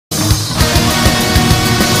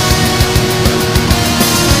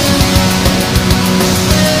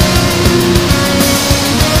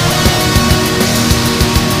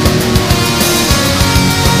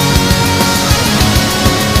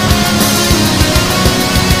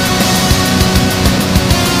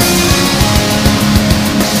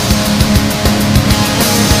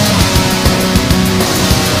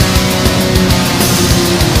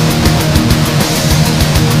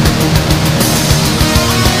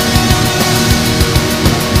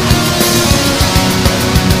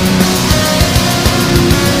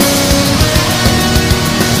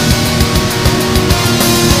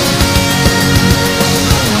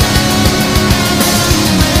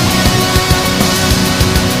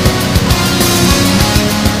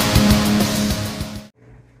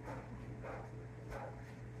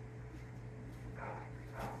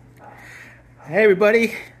Hey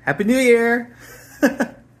everybody, Happy New Year!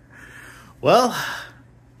 Well,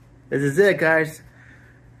 this is it guys.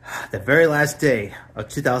 The very last day of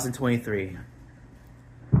 2023.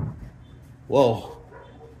 Whoa.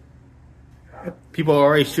 People are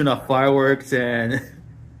already shooting off fireworks and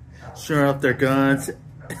shooting off their guns.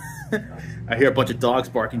 I hear a bunch of dogs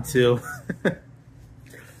barking too.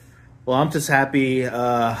 Well, I'm just happy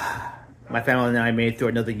my family and I made it through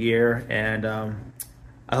another year, and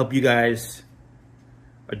I hope you guys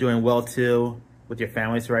are doing well too with your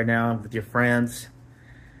families right now, with your friends.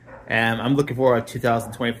 And I'm looking forward to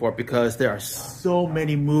 2024 because there are so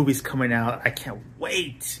many movies coming out. I can't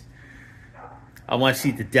wait. I want to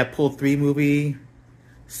see the Deadpool 3 movie,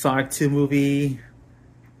 Sonic 2 movie,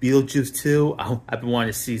 Beetlejuice 2. I've been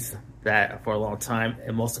wanting to see that for a long time.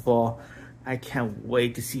 And most of all, I can't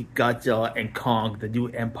wait to see Godzilla and Kong, the new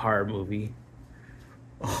Empire movie.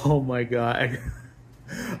 Oh my God.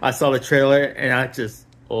 I saw the trailer and I just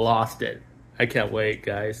lost it. I can't wait,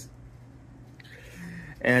 guys.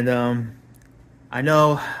 And I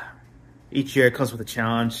know each year comes with a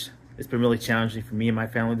challenge. It's been really challenging for me and my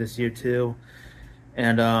family this year too.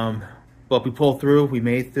 And but we pulled through, we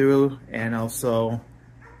made through, and also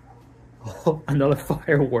another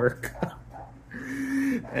firework.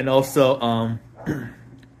 And also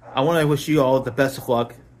I want to wish you all the best of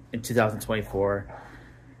luck in 2024.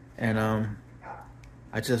 And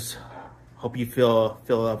I just hope you feel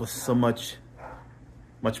up with so much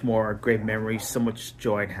more great memories, so much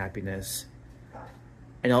joy and happiness.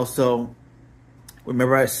 And also,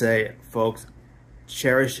 remember I say, folks,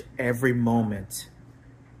 cherish every moment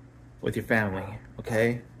with your family,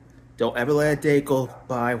 okay? Don't ever let a day go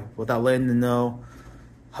by without letting them know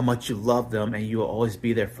how much you love them and you will always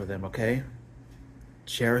be there for them, okay?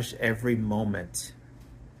 Cherish every moment.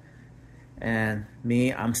 And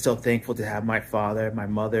me, I'm still thankful to have my father, my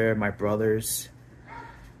mother, my brothers,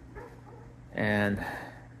 and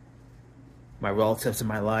my relatives in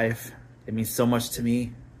my life. It means so much to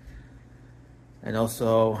me. And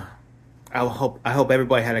also, I hope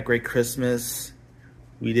everybody had a great Christmas.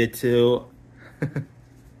 We did too. It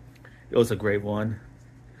was a great one.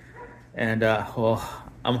 And well,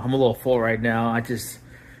 I'm a little full right now. I just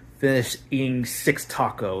finished eating 6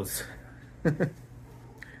 tacos.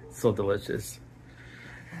 So delicious.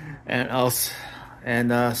 And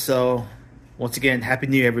so once again, Happy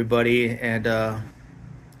New Year everybody, and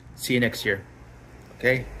see you next year.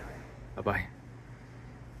 Okay, bye bye.